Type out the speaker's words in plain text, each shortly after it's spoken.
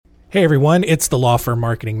Hey everyone, it's the Law Firm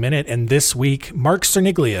Marketing Minute, and this week, Mark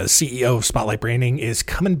Cerniglia, CEO of Spotlight Branding, is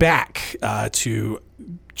coming back to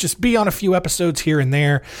just be on a few episodes here and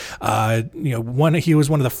there. He was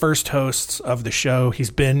one of the first hosts of the show. He's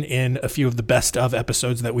been in a few of the best of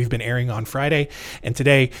episodes that we've been airing on Friday. And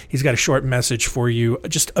today he's got a short message for you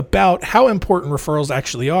just about how important referrals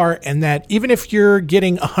actually are. And that even if you're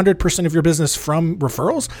getting 100% of your business from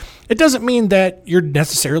referrals, it doesn't mean that you're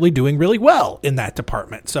necessarily doing really well in that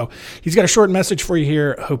department. So he's got a short message for you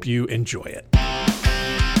here. Hope you enjoy it.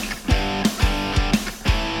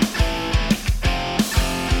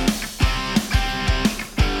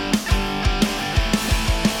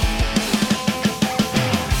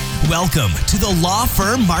 Welcome to the Law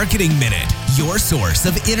Firm Marketing Minute, your source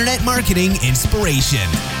of internet marketing inspiration.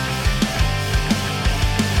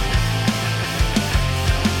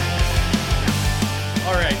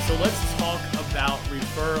 All right, so let's talk about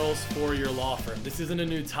referrals for your law firm. This isn't a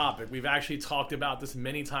new topic. We've actually talked about this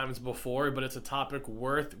many times before, but it's a topic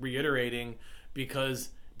worth reiterating because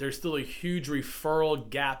there's still a huge referral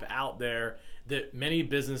gap out there that many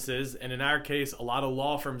businesses, and in our case, a lot of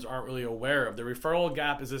law firms aren't really aware of. The referral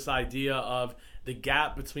gap is this idea of the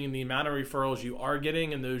gap between the amount of referrals you are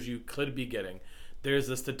getting and those you could be getting. There's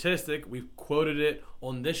a statistic, we've quoted it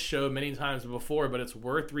on this show many times before, but it's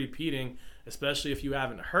worth repeating, especially if you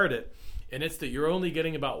haven't heard it, and it's that you're only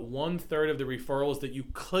getting about 1/3 of the referrals that you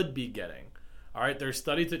could be getting. All right, there's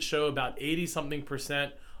studies that show about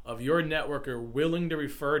 80-something% of your network are willing to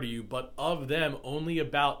refer to you, but of them, only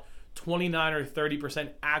about 29 or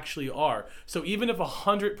 30% actually are. So even if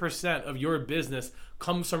 100% of your business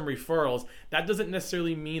comes from referrals, that doesn't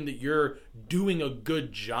necessarily mean that you're doing a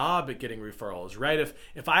good job at getting referrals, right?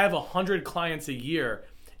 If I have 100 clients a year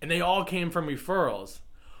and they all came from referrals,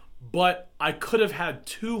 but I could have had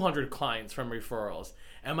 200 clients from referrals,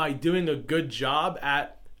 am I doing a good job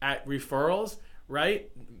at referrals, right?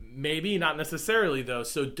 Maybe, not necessarily though.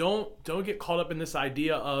 So don't get caught up in this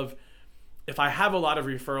idea of, if I have a lot of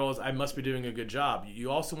referrals, I must be doing a good job. You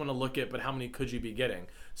also want to look at, but how many could you be getting?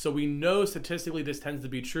 So we know statistically this tends to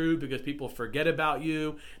be true because people forget about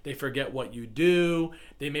you. They forget what you do.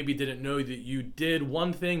 They maybe didn't know that you did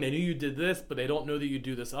one thing. They knew you did this, but they don't know that you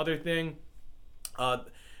do this other thing. By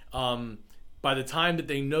the time that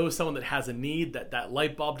they know someone that has a need, that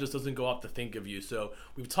light bulb just doesn't go off to think of you. So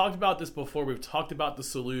we've talked about this before. We've talked about the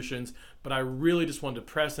solutions, but I really just wanted to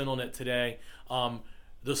press in on it today.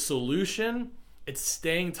 The solution, it's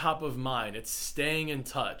staying top of mind. It's staying in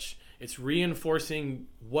touch. It's reinforcing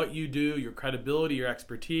what you do, your credibility, your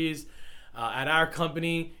expertise. At our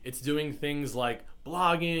company, it's doing things like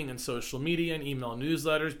blogging and social media and email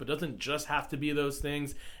newsletters, but it doesn't just have to be those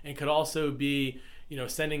things. It could also be,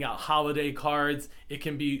 sending out holiday cards. It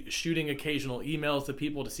can be shooting occasional emails to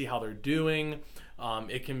people to see how they're doing.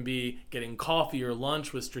 It can be getting coffee or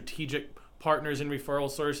lunch with strategic partners and referral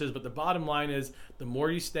sources. But the bottom line is, the more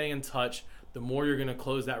you stay in touch, the more you're going to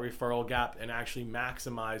close that referral gap and actually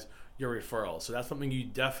maximize your referrals. So that's something you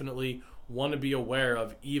definitely want to be aware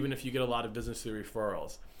of, even if you get a lot of business through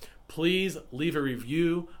referrals. Please leave a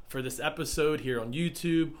review for this episode here on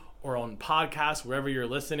YouTube or on podcasts, wherever you're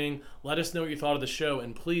listening. Let us know what you thought of the show,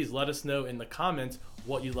 and please let us know in the comments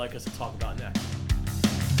what you'd like us to talk about next.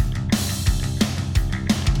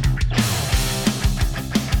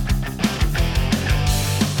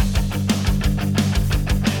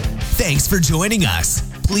 Thanks for joining us.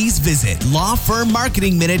 Please visit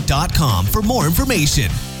lawfirmmarketingminute.com for more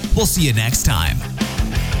information. We'll see you next time.